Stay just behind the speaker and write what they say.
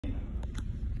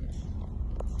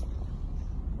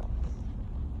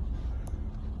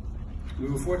We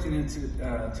were fortunate to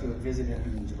visit him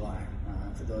in July.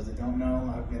 For those that don't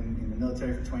know, I've been in the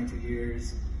military for 22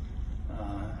 years.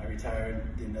 I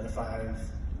retired, did another 5,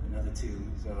 another 2.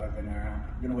 So I've been around,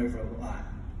 been away for a lot.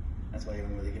 That's why you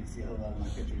don't really get to see a whole lot of my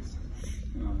pictures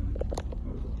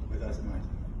with us and my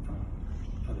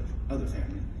other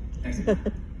family. Actually,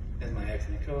 that's my ex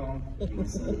Nicole, my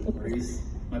son Maurice,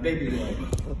 my baby boy,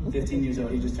 15 years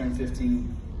old. He just turned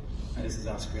 15. This is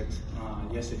our script.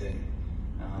 Yesterday,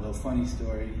 a little funny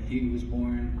story. He was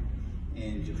born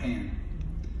in Japan,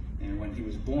 and when he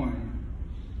was born,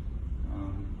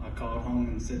 I called home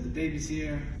and said, the baby's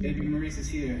here, baby Maurice is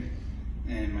here.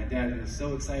 And my dad was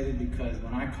so excited because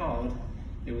when I called,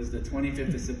 it was the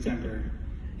 25th of September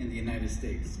in the United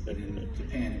States, but in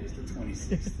Japan it was the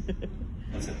 26th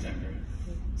of September.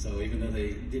 So even though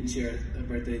they didn't share a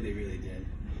birthday, they really did.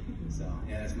 So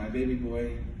yeah, that's my baby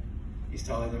boy. He's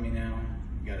taller than me now.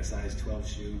 Got a size 12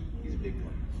 shoe. He's a big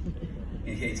boy.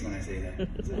 He hates when I say that.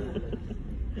 But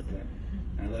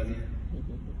I love you.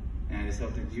 And I just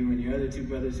hope that you and your other 2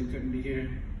 brothers who couldn't be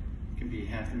here can be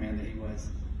half the man that he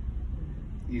was.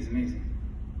 He's amazing.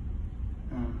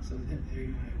 So there you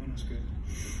go, one script.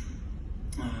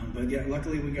 But yeah,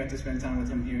 luckily we got to spend time with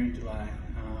him here in July.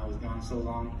 I was gone so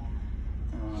long,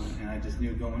 and I just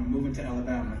knew moving to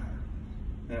Alabama,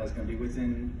 that I was going to be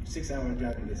within 6-hour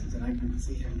driving distance, and I can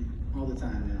see him all the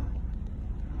time now.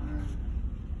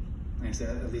 Like I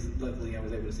said, at least luckily I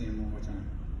was able to see him one more time.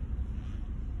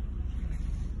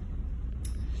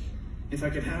 If I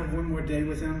could have one more day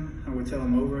with him, I would tell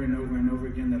him over and over and over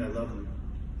again that I love him.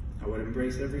 I would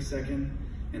embrace every second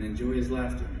and enjoy his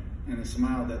laughter and the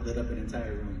smile that lit up an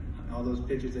entire room. All those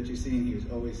pictures that you've seen, he was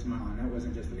always smiling. That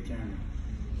wasn't just for the camera.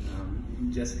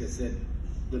 Jessica said,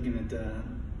 looking at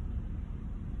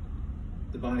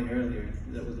the body earlier,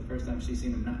 that was the first time she's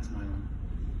seen him not smiling.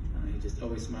 He just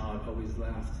always smiled, always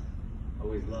laughed,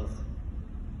 always loved.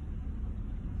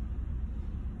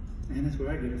 And that's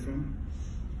where I get it from,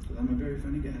 because I'm a very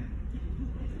funny guy.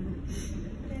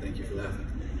 Thank you for laughing.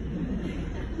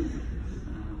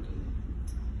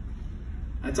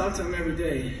 I talk to him every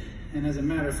day, and as a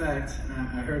matter of fact,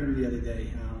 I heard him the other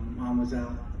day. Mom was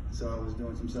out, so I was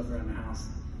doing some stuff around the house,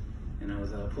 and I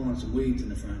was pulling some weeds in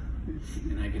the front,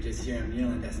 and I could just hear him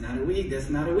yelling, "That's not a weed, that's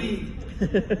not a weed."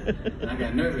 And I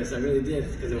got nervous, I really did,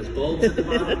 because there was bulbs at the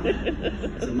bottom.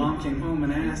 So Mom came home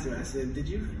and I asked her, I said, "Did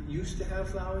you used to have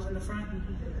flowers in the front?"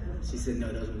 She said,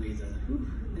 "No, those were weeds." I was like, "Whew,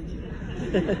 thank you."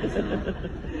 So,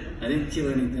 I didn't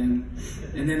kill anything,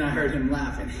 and then I heard him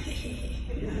laughing.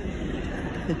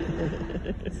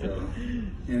 So,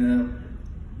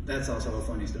 that's also a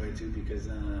funny story too, because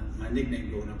my nickname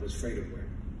growing up was afraid of work,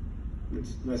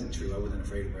 which wasn't true. I wasn't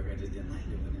afraid of work, I just didn't like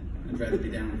doing it. I'd rather be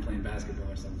down and playing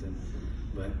basketball or something.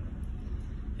 But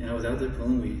I was out there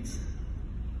pulling weeds.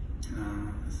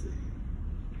 Let's see.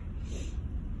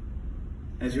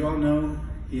 As you all know,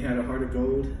 he had a heart of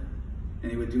gold,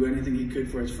 and he would do anything he could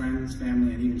for his friends,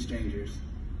 family, and even strangers.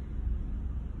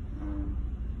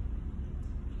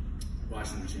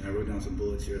 Washing machine. I wrote down some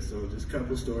bullets here, so just a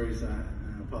couple stories. I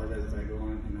apologize if I go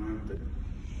on and on, but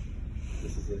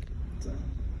this is it. So,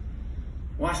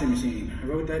 washing machine. I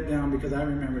wrote that down because I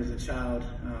remember as a child,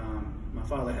 my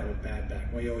father had a bad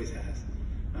back. Well, he always has.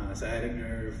 Sciatic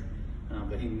nerve,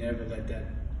 but he never let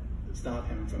that stop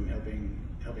him from helping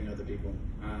other people.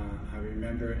 I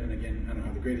remember, and again, I don't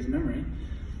have the greatest memory,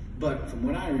 but from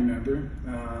what I remember,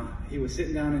 he was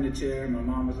sitting down in a chair, my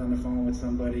mom was on the phone with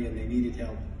somebody and they needed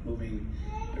help moving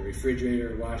a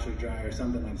refrigerator, washer, dryer,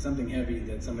 something heavy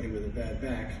that somebody with a bad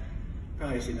back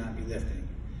probably should not be lifting.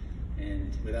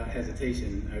 And without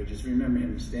hesitation, I just remember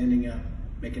him standing up,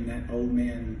 making that old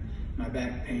man, my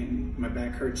back pain, my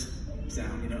back hurts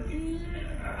sound, and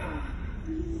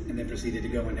then proceeded to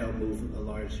go and help move a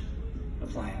large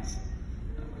appliance.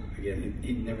 Again,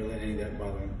 he never let any of that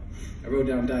bother him. I wrote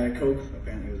down Diet Coke,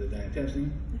 apparently it was a Diet Pepsi.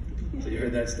 So you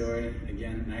heard that story.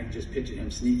 Again, I just pictured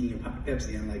him sneaking a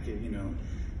Pepsi on like he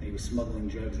was smuggling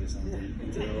drugs or something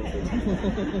into the office.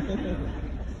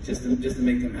 Just to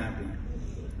make them happy.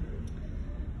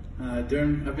 I've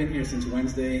been here since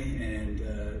Wednesday, and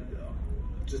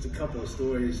just a couple of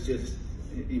stories just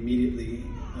immediately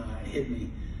hit me.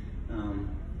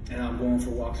 And I'm going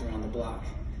for walks around the block,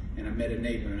 and I met a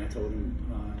neighbor, and I told him,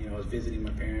 I was visiting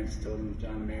my parents, told them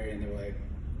John and Mary, and they were like,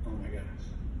 "Oh my gosh,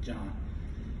 John."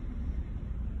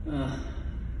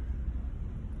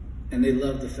 And they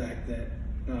loved the fact that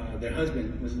their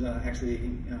husband was actually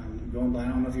going by. I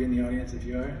don't know if you're in the audience. If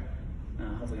you are,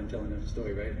 hopefully I'm telling the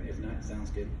story right. If not, it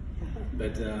sounds good.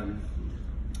 But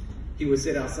he would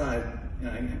sit outside.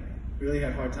 I really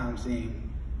had a hard time seeing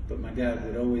But my dad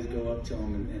would always go up to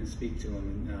him and speak to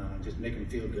him and just make him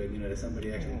feel good, that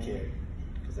somebody actually cared.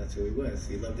 Because that's who he was.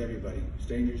 He loved everybody.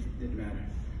 Strangers didn't matter.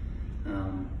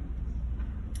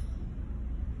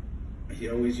 He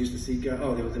always used to seek God.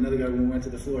 Oh, there was another guy when we went to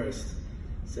the florist.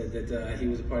 Said that he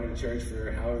was a part of the church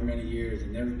for however many years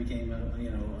and never became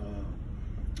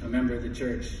a member of the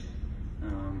church.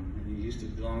 And he used to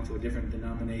belong to a different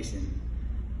denomination.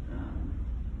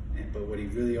 But what he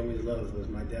really always loved was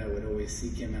my dad would always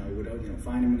seek him out. He would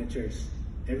find him in the church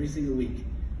every single week,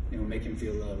 make him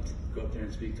feel loved. Go up there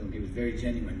and speak to him. He was very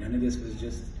genuine. None of this was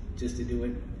just to do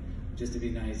it, just to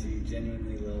be nice. He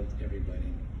genuinely loved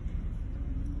everybody.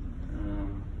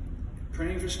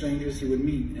 Praying for strangers he would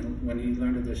meet, and when he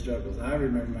learned of their struggles. I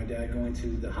remember my dad going to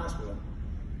the hospital,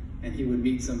 and he would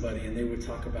meet somebody, and they would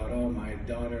talk about, oh, my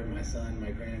daughter, my son,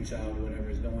 my grandchild, whatever,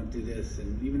 is going through this.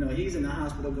 And even though he's in the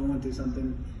hospital going through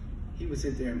something, he would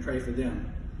sit there and pray for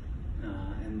them.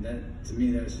 And that, to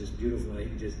me, that was just beautiful. He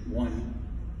could just, one,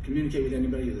 communicate with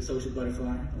anybody. He was a social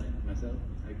butterfly, like myself,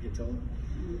 I get told.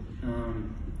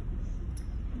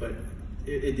 But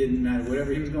it didn't matter.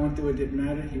 Whatever he was going through, it didn't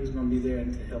matter. He was going to be there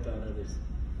to help out others.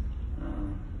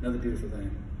 Another beautiful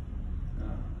thing.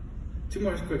 Two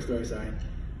more quick stories, sorry.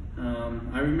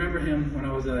 I remember him when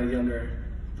I was younger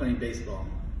playing baseball.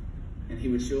 And he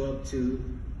would show up to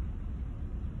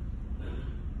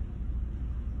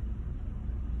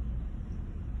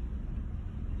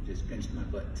just pinched my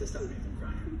butt to stop me from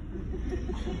crying.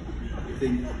 I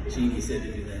think Jeannie said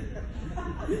to do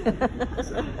that.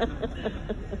 So,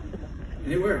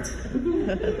 and it worked.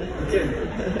 Okay.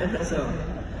 So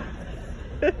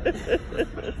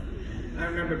I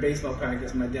remember baseball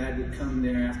practice. My dad would come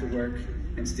there after work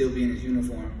and still be in his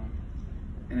uniform.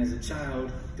 And as a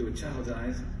child, through a child's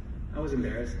eyes, I was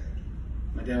embarrassed.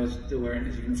 My dad was still wearing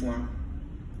his uniform.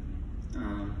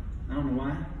 I don't know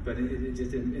why, but it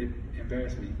just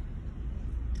embarrassed me.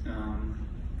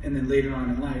 And then later on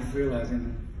in life,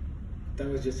 realizing that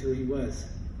was just who he was.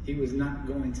 He was not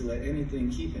going to let anything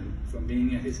keep him from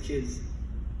being at his kids'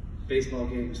 baseball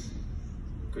games.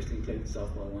 Christine played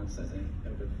softball once, I think,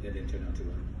 but that didn't turn out too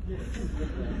well.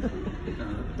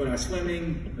 But our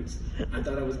swimming, which I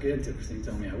thought I was good until Christine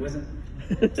told me I wasn't.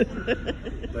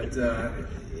 But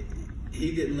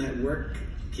he didn't let work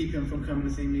keep him from coming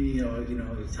to see me, or he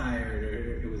was tired,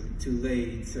 or it was too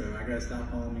late, so I gotta stop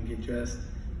home and get dressed.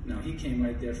 No, he came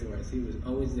right there for us. He was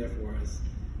always there for us,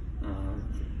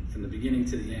 from the beginning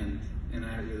to the end, and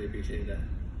I really appreciated that.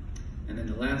 And then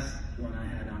the last one I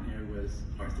had on here was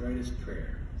arthritis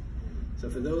prayer. So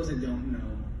for those that don't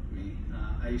know me,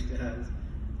 I used to have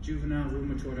juvenile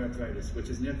rheumatoid arthritis, which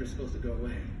is never supposed to go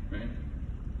away, right?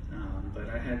 But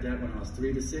I had that when I was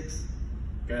 3 to 6,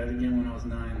 got it again when I was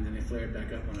 9, and then it flared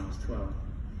back up when I was 12.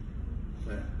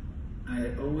 But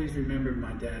I always remembered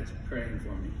my dad praying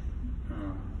for me.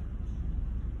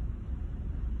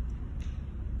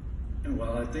 And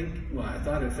while I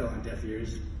thought it fell on deaf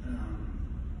ears,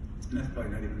 that's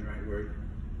probably not even the right word.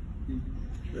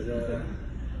 But,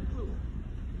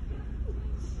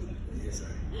 yeah,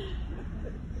 sorry.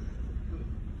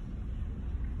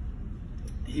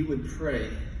 He would pray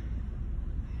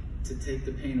to take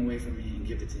the pain away from me and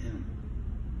give it to him.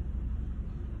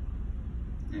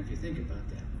 And if you think about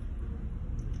that,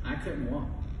 I couldn't walk.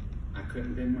 I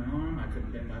couldn't bend my arm. I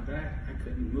couldn't bend my back. I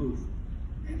couldn't move.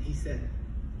 And he said,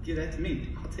 give that to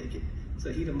me. I'll take it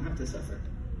so he don't have to suffer.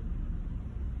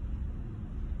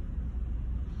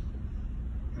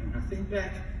 And when I think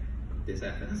back, this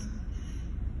happens.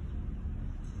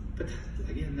 But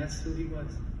again, that's who he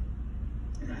was.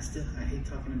 And I hate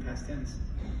talking in past tense.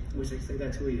 I wish I could say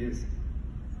that's who he is.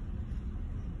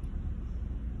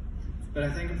 But I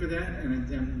thank him for that,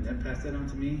 and that passed that on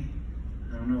to me.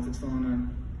 I don't know if it's fallen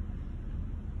on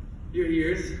your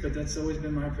ears, but that's always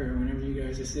been my prayer. Whenever you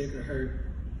guys are sick or hurt,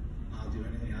 I'll do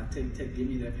anything. I'll give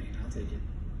me that pain. I'll take it.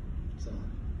 So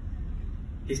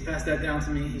he's passed that down to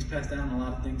me. He's passed down a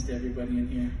lot of things to everybody in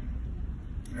here.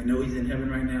 I know he's in heaven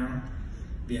right now,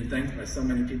 being thanked by so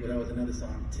many people. That was another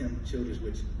song, Tim Childers,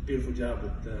 which beautiful job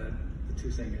with the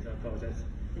two singers. I apologize.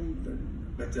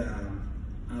 But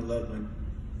I love when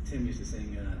Tim used to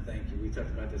sing Thank You. We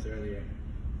talked about this earlier.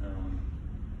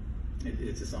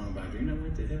 It's a song about, you know,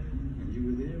 went to heaven and you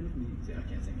were there with me. See, I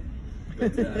can't sing it.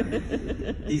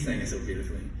 But he sang it so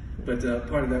beautifully. But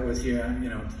part of that was here,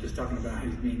 just talking about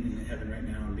his being in heaven right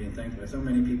now and being thanked by so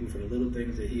many people for the little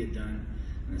things that he had done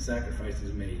and the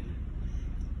sacrifices made.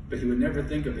 But he would never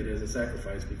think of it as a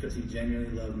sacrifice because he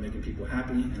genuinely loved making people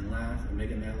happy and laugh and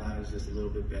making their lives just a little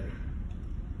bit better.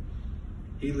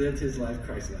 He lived his life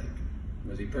Christ-like.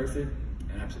 Was he perfect?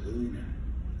 Absolutely not.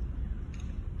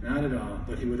 Not at all,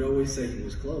 but he would always say he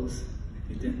was close.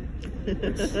 He didn't.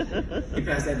 He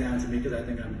passed that down to me because I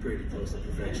think I'm pretty close to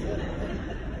perfection.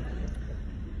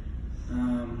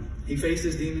 He faced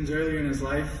his demons earlier in his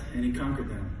life, and he conquered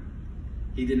them.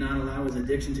 He did not allow his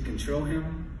addiction to control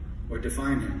him or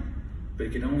define him, but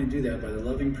he could only do that by the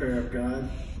loving prayer of God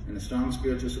and the strong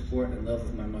spiritual support and love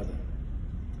of my mother.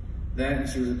 That, and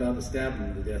she was about to stab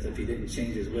him to death if he didn't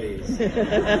change his ways. You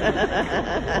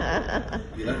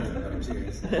laughing, but I'm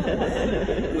serious.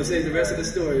 We'll save the rest of the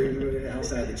story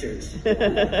outside the church.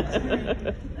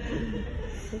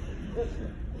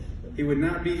 He would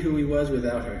not be who he was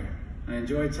without her. I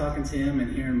enjoyed talking to him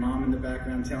and hearing Mom in the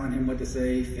background telling him what to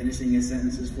say, finishing his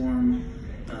sentences for him,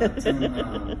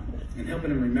 and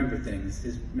helping him remember things.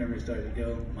 His memory started to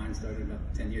go. Mine started about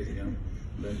 10 years ago.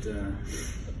 But,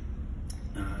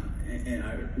 and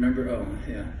I remember,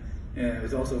 it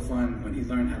was also fun when he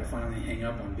learned how to finally hang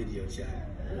up on video chat.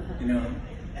 You know,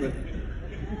 but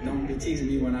don't be teasing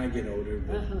me when I get older,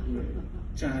 but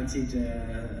trying to teach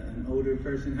an older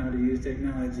person how to use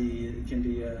technology, it can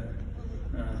be a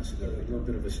little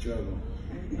bit of a struggle.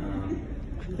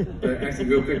 But actually,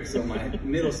 real quick, so my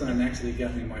middle son actually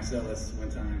got me Marcellus one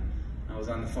time. I was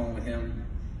on the phone with him,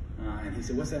 and he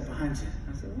said, "What's that behind you?"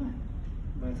 I said, "What?"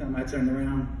 By the time I turned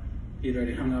around, he'd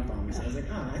already hung up on me. So I was like,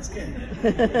 "Oh, that's good.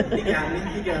 He got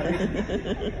me.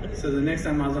 So the next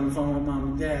time I was on the phone with Mom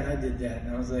and Dad, I did that.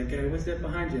 And I was like, "Hey, what's that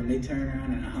behind you?" And they turned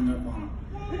around and I hung up on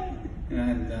them.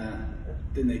 And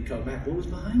then they called back, "What was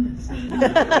behind us?"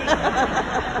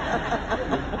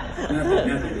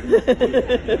 Nothing.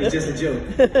 It was just a joke.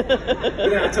 But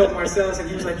then I told Marcellus, and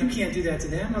he was like, "You can't do that to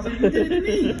them." I was like, "You did it to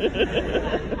me."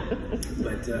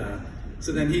 But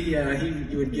so then he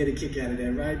would get a kick out of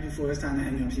that. Right before it was time to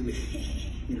hang up, he would,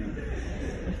 he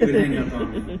would hang up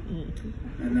on me.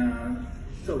 And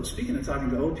so speaking of talking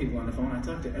to old people on the phone, I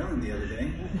talked to Ellen the other day.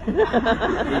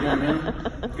 How you doing,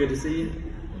 Ellen? Good to see you.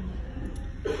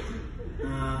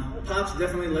 Pops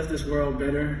definitely left this world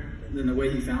better than the way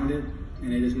he found it,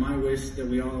 and it is my wish that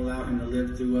we all allow him to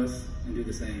live through us and do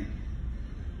the same.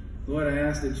 Lord, I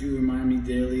ask that you remind me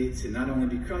daily to not only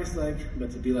be Christ-like,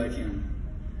 but to be like him.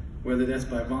 Whether that's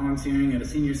by volunteering at a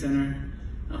senior center,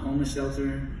 a homeless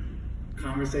shelter,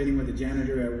 conversating with the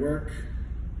janitor at work,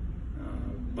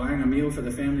 buying a meal for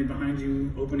the family behind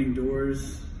you, opening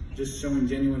doors, just showing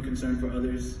genuine concern for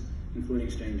others, including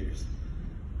strangers.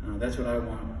 That's what I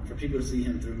want, for people to see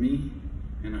him through me,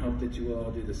 and I hope that you will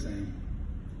all do the same.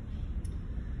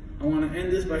 I want to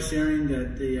end this by sharing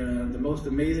that the most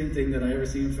amazing thing that I ever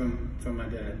seen from my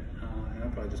dad, and I'll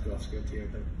probably just go off script here,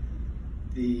 but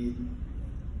he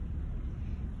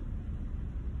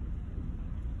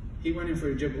went in for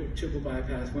a triple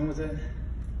bypass. When was that?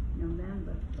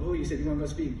 November. Oh, you said you want to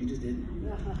go speak. You just didn't.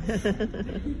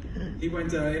 He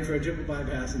went in for a triple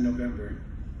bypass in November,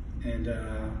 and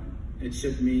it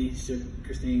shook me, shook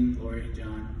Christine, Lori,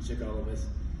 John, shook all of us,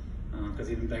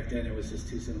 because even back then it was just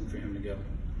too soon for him to go.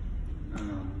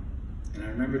 And I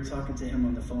remember talking to him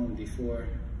on the phone before,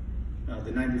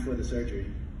 the night before the surgery,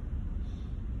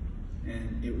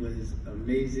 and it was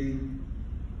amazing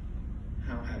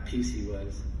how at peace he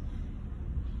was.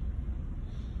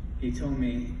 He told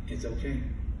me, "It's okay."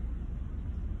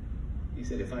 He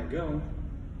said, "If I go,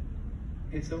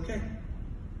 it's okay.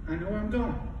 I know where I'm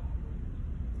going."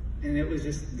 And it was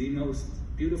just the most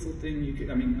beautiful thing you could,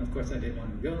 I mean, of course I didn't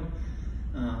want to go,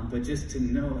 but just to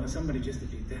know, somebody just to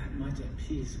be that much at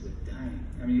peace with dying.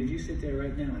 I mean, if you sit there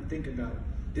right now and think about,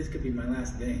 this could be my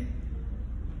last day,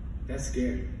 that's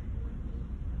scary.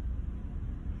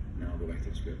 Now I'll go back to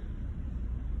the script.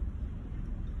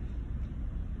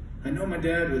 I know my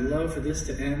dad would love for this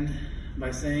to end by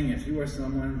saying, if you are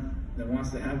someone that wants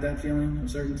to have that feeling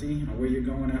of certainty on where you're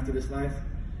going after this life,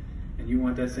 and you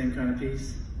want that same kind of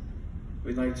peace,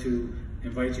 we'd like to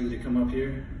invite you to come up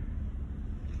here.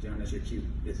 John, that's your cue.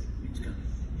 This means come.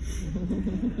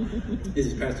 This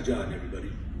is Pastor John,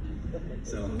 everybody.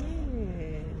 So,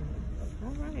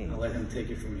 all right. I'll let him take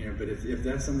it from here. But if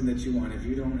that's something that you want, if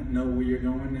you don't know where you're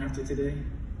going after today,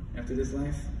 after this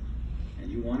life,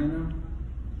 and you want to know,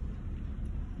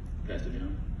 Pastor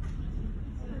John.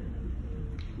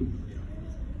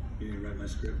 You didn't write my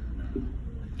script? No.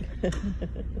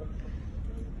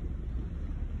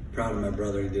 Proud of my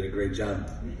brother. He did a great job.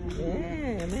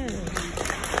 Yeah, man.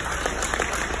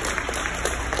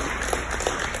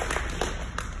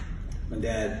 My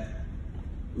dad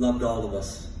loved all of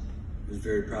us. He was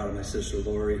very proud of my sister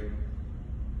Lori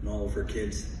and all of her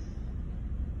kids.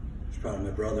 He was proud of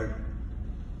my brother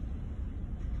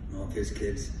and all of his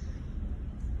kids.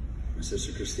 My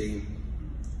sister Christine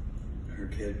and her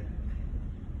kid.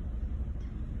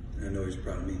 And I know he's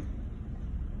proud of me.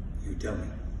 You tell me.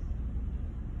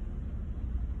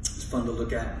 It's fun to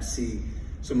look out and see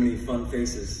so many fun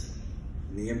faces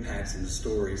and the impacts and the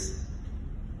stories.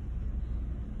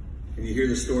 And you hear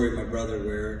the story of my brother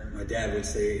where my dad would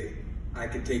say, if I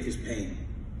could take his pain,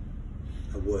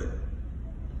 I would.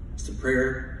 It's the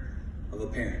prayer of a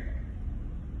parent.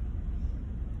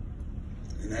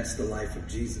 And that's the life of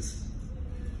Jesus.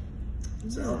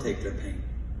 So I'll take their pain.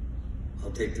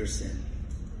 I'll take their sin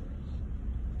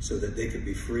so that they could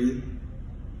be free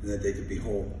and that they could be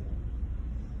whole.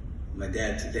 My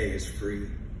dad today is free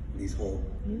and he's whole.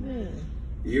 Amen.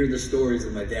 You hear the stories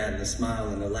of my dad and the smile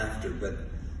and the laughter, but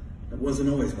that wasn't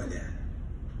always my dad.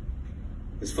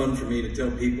 It's fun for me to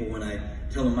tell people when I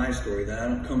tell them my story that I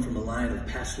don't come from a line of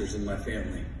pastors in my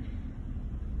family,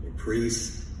 or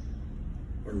priests,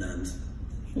 or nuns.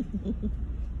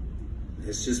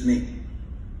 It's just me.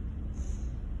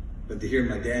 But to hear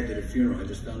my dad did a funeral, I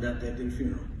just found out Dad did a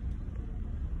funeral.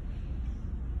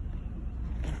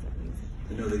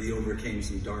 To know that he overcame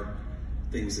some dark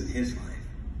things in his life.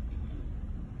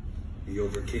 He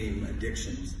overcame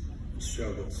addictions, and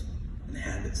struggles, and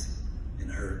habits, and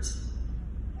hurts.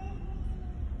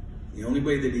 The only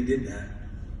way that he did that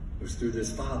was through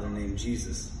this Father named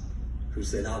Jesus, who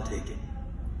said, I'll take it.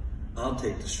 I'll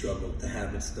take the struggle, the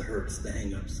habits, the hurts, the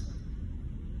hang-ups.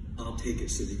 I'll take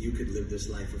it so that you could live this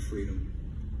life of freedom.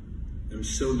 And I'm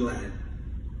so glad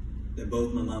that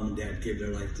both my mom and dad gave their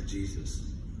life to Jesus.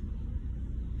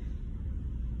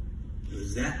 It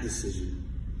was that decision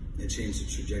that changed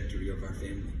the trajectory of our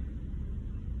family.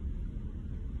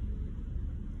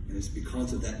 And it's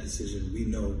because of that decision we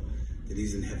know that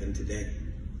he's in heaven today.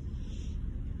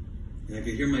 And I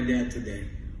could hear my dad today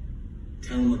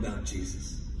tell him about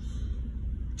Jesus.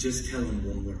 Just tell him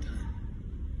one more time.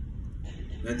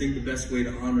 And I think the best way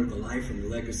to honor the life and the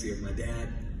legacy of my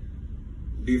dad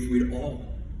would be if we'd all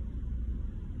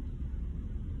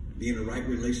be in a right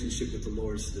relationship with the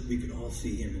Lord so that we could all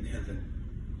see him in heaven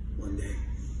one day.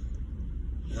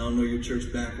 And I don't know your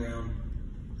church background,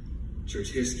 church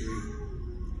history,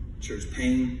 church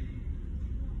pain.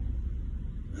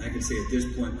 And I can say at this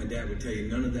point, my dad would tell you,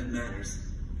 none of that matters.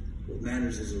 What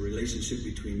matters is a relationship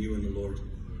between you and the Lord.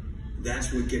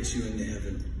 That's what gets you into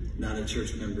heaven, not a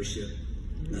church membership,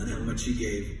 not how much you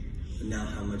gave, but now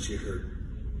how much you hurt.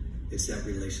 It's that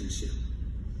relationship.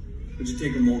 Would you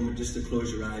take a moment just to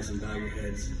close your eyes and bow your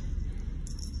heads?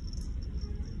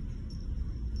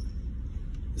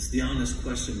 It's the honest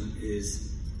question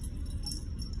is,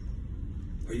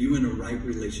 are you in a right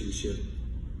relationship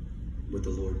with the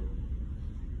Lord?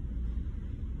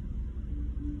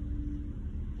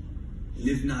 And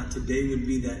if not, today would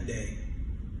be that day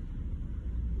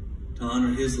to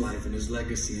honor his life and his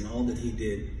legacy and all that he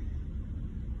did,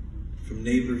 from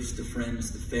neighbors to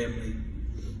friends to family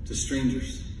to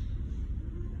strangers,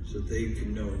 so they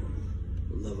could know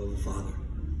the love of a Father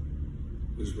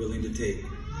who's willing to take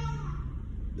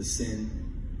the sin,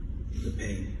 the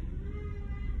pain,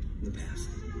 and the past.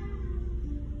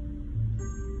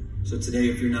 So today,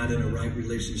 if you're not in a right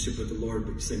relationship with the Lord,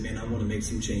 but you say, man, I want to make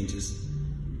some changes,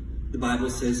 the Bible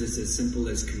says it's as simple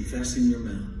as confessing your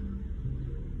mouth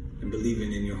and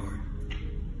believing in your heart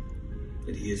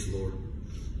that he is Lord.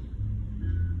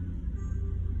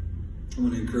 I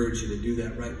want to encourage you to do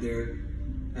that right there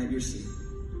at your seat.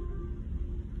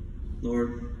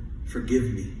 Lord, forgive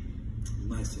me of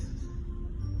my sins.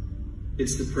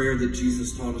 It's the prayer that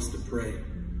Jesus taught us to pray.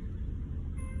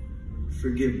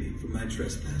 Forgive me for my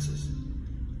trespasses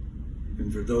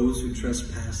and for those who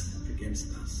trespass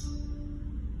against us.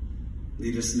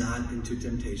 Lead us not into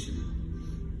temptation.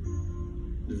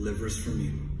 Deliver us from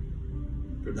evil.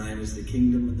 For thine is the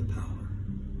kingdom and the power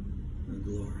and the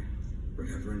glory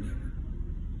forever and ever.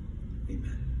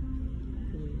 Amen.